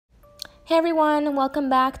Hey everyone, welcome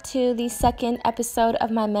back to the second episode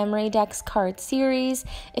of my Memorydex card series.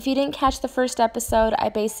 If you didn't catch the first episode, I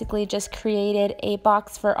basically just created a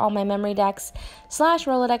box for all my Memorydex /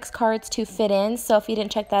 Rolodex cards to fit in. So if you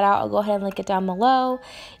didn't check that out, I'll go ahead and link it down below.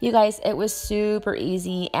 You guys, it was super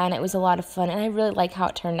easy and it was a lot of fun and I really like how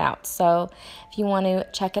it turned out. So if you want to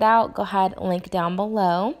check it out, go ahead, link down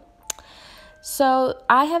below. So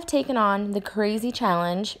I have taken on the crazy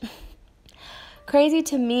challenge crazy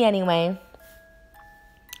to me anyway,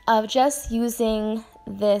 of just using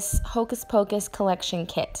this Hocus Pocus collection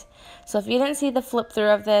kit. So if you didn't see the flip through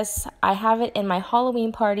of this, I have it in my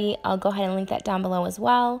Halloween party. I'll go ahead and link that down below as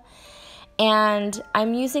well. And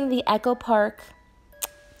I'm using the Echo Park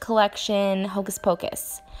collection Hocus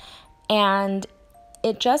Pocus. And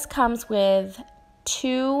it just comes with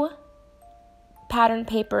 2 pattern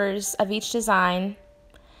papers of each design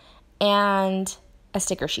and a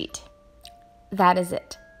sticker sheet. That is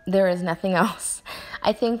it. There is nothing else.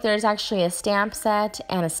 I think there's actually a stamp set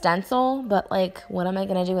and a stencil, but like, what am I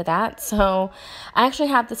going to do with that? So I actually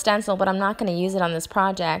have the stencil, but I'm not going to use it on this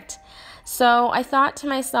project. So I thought to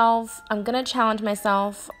myself, I'm going to challenge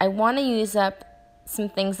myself. I want to use up some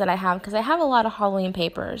things that I have because I have a lot of Halloween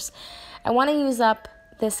papers. I want to use up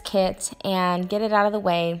this kit and get it out of the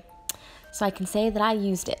way so I can say that I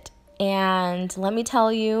used it. And let me tell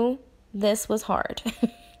you, this was hard.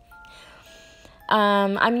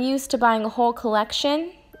 I'm used to buying a whole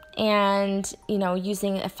collection and,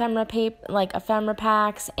 using ephemera paper, like ephemera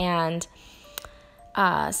packs and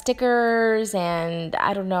stickers and,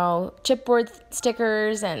 chipboard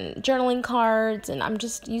stickers and journaling cards. And I'm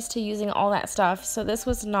just used to using all that stuff. So this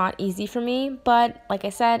was not easy for me. But like I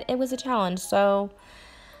said, it was a challenge. So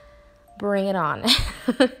bring it on.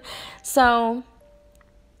 So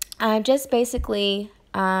I just basically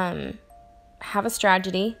have a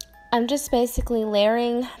strategy. I'm just basically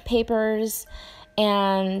layering papers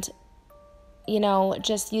and,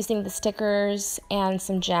 just using the stickers and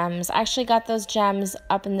some gems. I actually got those gems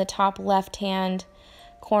up in the top left-hand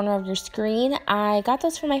corner of your screen. I got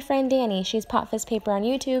those from my friend Danny. She's Potfist Paper on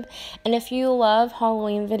YouTube. And if you love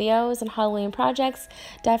Halloween videos and Halloween projects,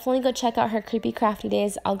 definitely go check out her Creepy Crafty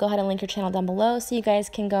days. I'll go ahead and link her channel down below so you guys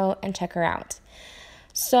can go and check her out.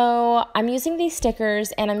 So I'm using these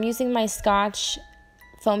stickers and I'm using my Scotch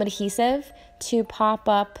foam adhesive to pop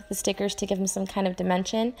up the stickers to give them some kind of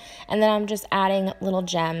dimension, and then I'm just adding little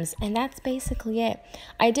gems, and that's basically it.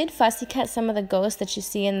 I did fussy cut some of the ghosts that you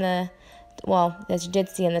see in that you did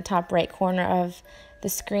see in the top right corner of the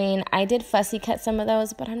screen. I did fussy cut some of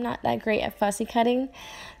those, but I'm not that great at fussy cutting,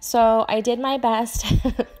 so I did my best.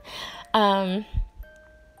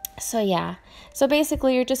 So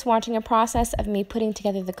basically you're just watching a process of me putting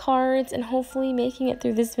together the cards and hopefully making it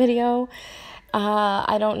through this video.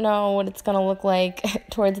 I don't know what it's going to look like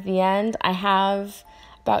towards the end. I have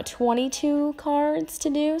about 22 cards to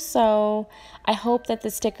do, so I hope that the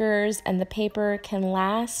stickers and the paper can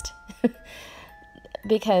last.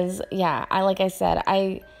 Because, like I said,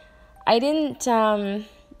 I didn't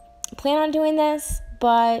plan on doing this,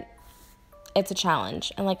 but it's a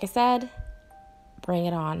challenge. And like I said, bring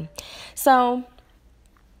it on. So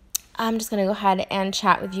I'm just going to go ahead and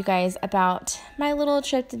chat with you guys about my little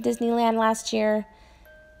trip to Disneyland last year,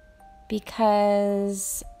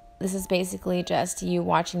 because this is basically just you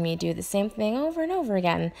watching me do the same thing over and over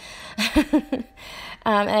again. And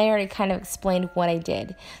I already kind of explained what I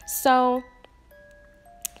did. So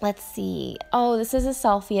let's see. Oh, this is a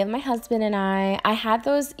selfie of my husband and I. I had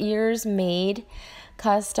those ears made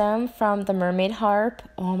custom from the Mermaid Harp.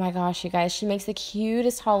 Oh my gosh, you guys, she makes the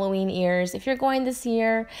cutest Halloween ears. If you're going this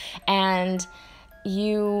year and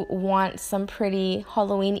you want some pretty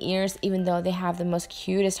Halloween ears, even though they have the most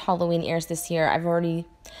cutest Halloween ears this year, I've already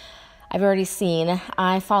seen.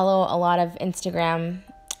 I follow a lot of Instagram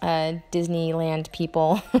Disneyland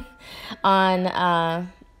people on my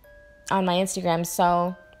Instagram,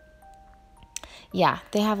 so yeah,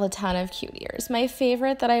 they have a ton of cute ears. My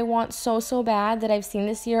favorite that I want so bad that I've seen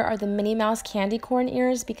this year are the Minnie Mouse candy corn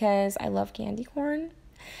ears, because I love candy corn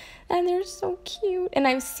and they're so cute. And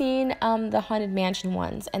I've seen the Haunted Mansion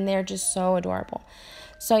ones and they're just so adorable.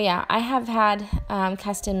 So yeah, I have had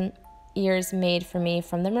custom ears made for me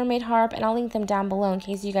from the Mermaid Harp, and I'll link them down below in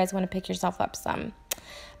case you guys want to pick yourself up some,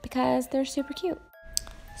 because they're super cute.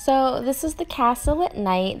 So this is the castle at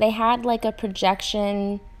night. They had like a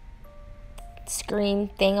projection screen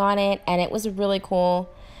thing on it and it was really cool.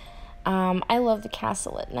 I love the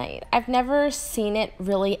castle at night. I've never seen it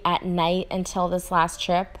really at night until this last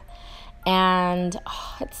trip, and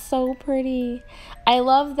it's so pretty. I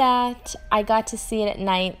love that I got to see it at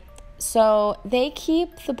night. So they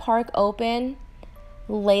keep the park open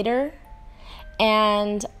later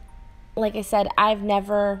And like I said, I've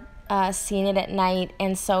never seen it at night,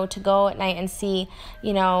 and so to go at night and see,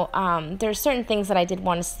 there's certain things that I did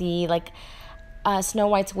want to see, like Snow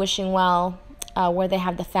White's wishing well, where they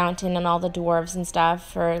have the fountain and all the dwarves and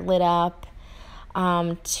stuff are lit up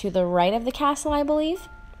to the right of the castle, I believe.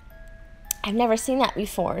 I've never seen that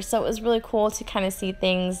before, so it was really cool to kind of see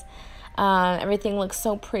things. Everything looks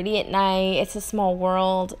so pretty at night. It's a small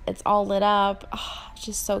world. It's all lit up. Oh, it's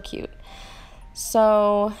just so cute.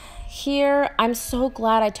 So here, I'm so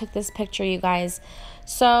glad I took this picture, you guys.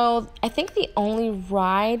 So I think the only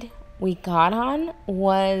ride we got on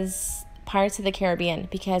was Pirates of the Caribbean,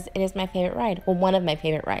 because it is my favorite ride. Well, one of my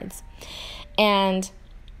favorite rides. And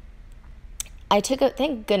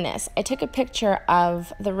thank goodness, I took a picture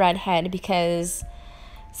of the redhead because,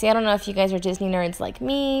 see, I don't know if you guys are Disney nerds like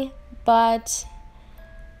me, but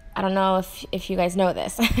I don't know if you guys know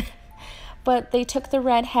this. But they took the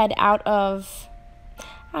redhead out of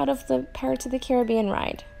the Pirates of the Caribbean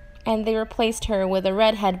ride, and they replaced her with a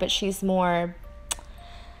redhead, but she's more,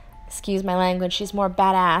 excuse my language, she's more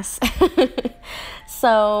badass.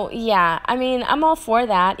 So yeah, I mean, I'm all for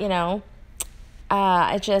that,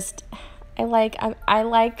 I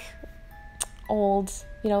like old,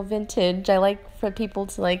 vintage. I like for people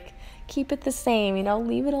to keep it the same,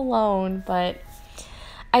 leave it alone. But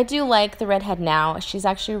I do like the redhead now. She's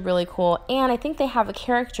actually really cool. And I think they have a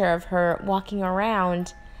character of her walking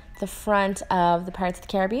around the front of the Pirates of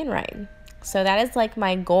the Caribbean ride. So that is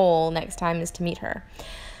my goal next time, is to meet her.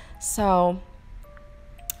 So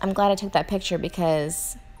I'm glad I took that picture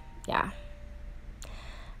because, yeah,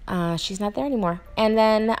 she's not there anymore. And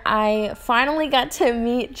then I finally got to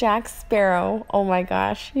meet Jack Sparrow. Oh my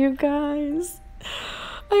gosh, you guys.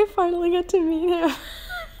 I finally got to meet him.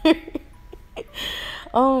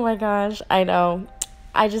 Oh my gosh, I know.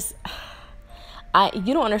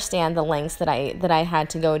 You don't understand the lengths that I had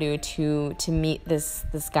to go to meet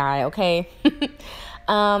this guy, okay?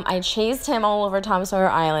 I chased him all over Tom Sawyer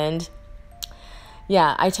Island.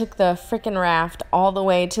 Yeah, I took the freaking raft all the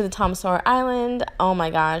way to the Tom Sawyer Island. Oh my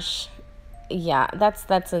gosh. Yeah, that's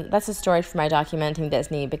a story for my documenting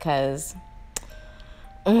Disney, because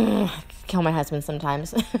I kill my husband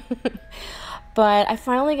sometimes. But I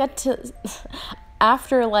finally got to,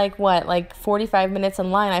 after 45 minutes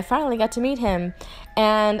in line, I finally got to meet him.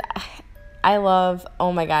 And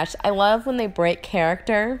oh my gosh, I love when they break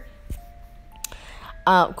character.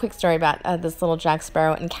 Quick story about this little Jack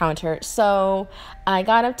Sparrow encounter. So I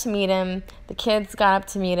got up to meet him. The kids got up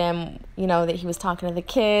to meet him, that he was talking to the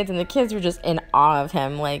kids, and the kids were just in awe of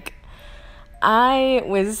him. I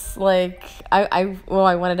was I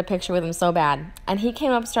wanted a picture with him so bad. And he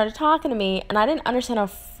came up and started talking to me, and I didn't understand a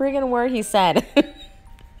friggin' word he said.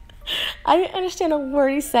 I didn't understand a word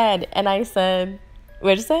he said. And I said,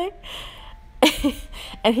 what'd you say?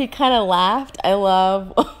 And he kind of laughed. I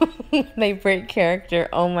love when they break character.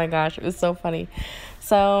 Oh my gosh, it was so funny.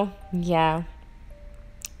 So yeah,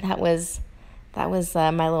 that was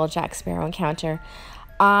my little Jack Sparrow encounter.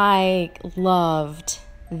 I loved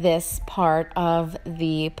this part of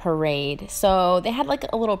the parade. So they had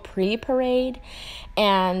a little pre-parade,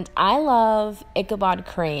 and I love Ichabod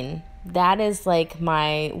Crane. That is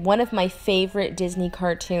one of my favorite Disney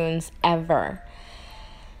cartoons ever.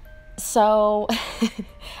 So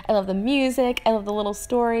I love the music. I love the little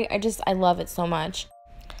story. I love it so much.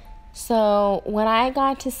 So when I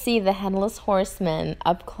got to see the Headless Horseman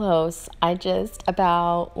up close, I just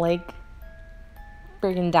about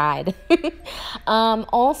friggin' died.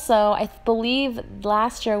 Also, I believe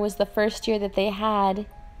last year was the first year that they had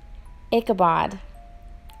Ichabod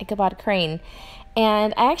Crane.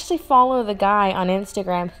 And I actually follow the guy on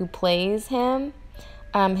Instagram who plays him.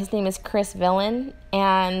 His name is Chris Villain,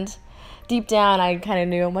 and deep down I kind of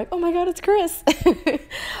knew, I'm oh my god, it's Chris.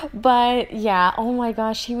 But yeah, oh my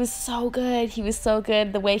gosh, he was so good.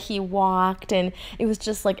 The way he walked, and it was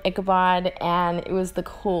just like Ichabod, and it was the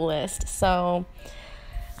coolest. So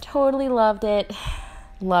totally loved it.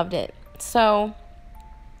 So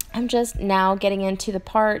I'm just now getting into the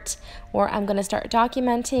part where I'm going to start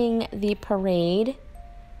documenting the parade,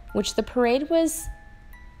 which the parade was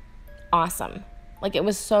awesome. It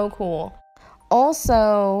was so cool.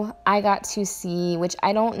 Also, I got to see, which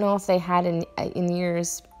I don't know if they had in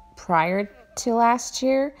years prior to last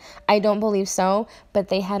year. I don't believe so, but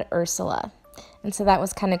they had Ursula. And so that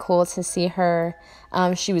was kind of cool to see her.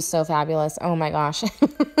 She was so fabulous. Oh my gosh.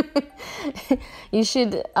 You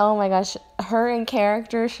should, oh my gosh, her in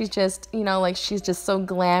character, she's just, she's just so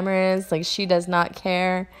glamorous. She does not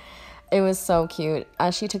care. It was so cute.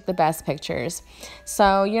 She took the best pictures.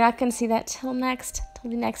 So you're not going to see that till the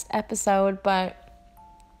next episode, but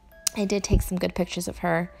I did take some good pictures of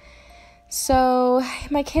her. So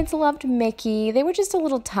my kids loved Mickey. They were just a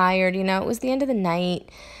little tired, you know. It was the end of the night.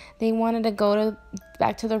 They wanted to go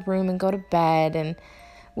back to the room and go to bed, and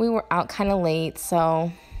we were out kind of late,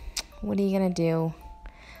 so what are you going to do?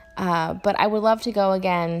 But I would love to go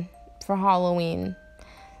again for Halloween,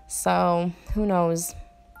 so who knows?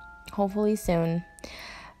 Hopefully soon.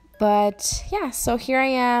 But yeah, so here I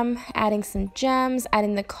am adding some gems,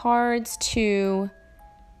 adding the cards to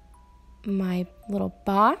my little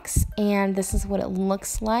box, and this is what it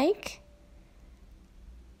looks like.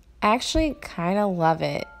 I actually kind of love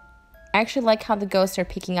it. I actually like how the ghosts are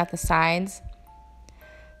peeking out the sides.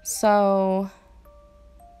 So,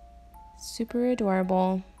 super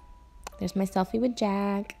adorable. There's my selfie with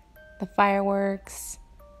Jack, the fireworks.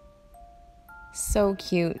 So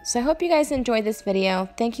cute. So I hope you guys enjoyed this video.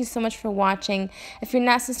 Thank you so much for watching. If you're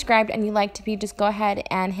not subscribed and you'd like to be, just go ahead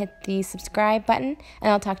and hit the subscribe button,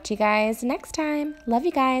 and I'll talk to you guys next time. Love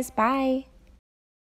you guys. Bye.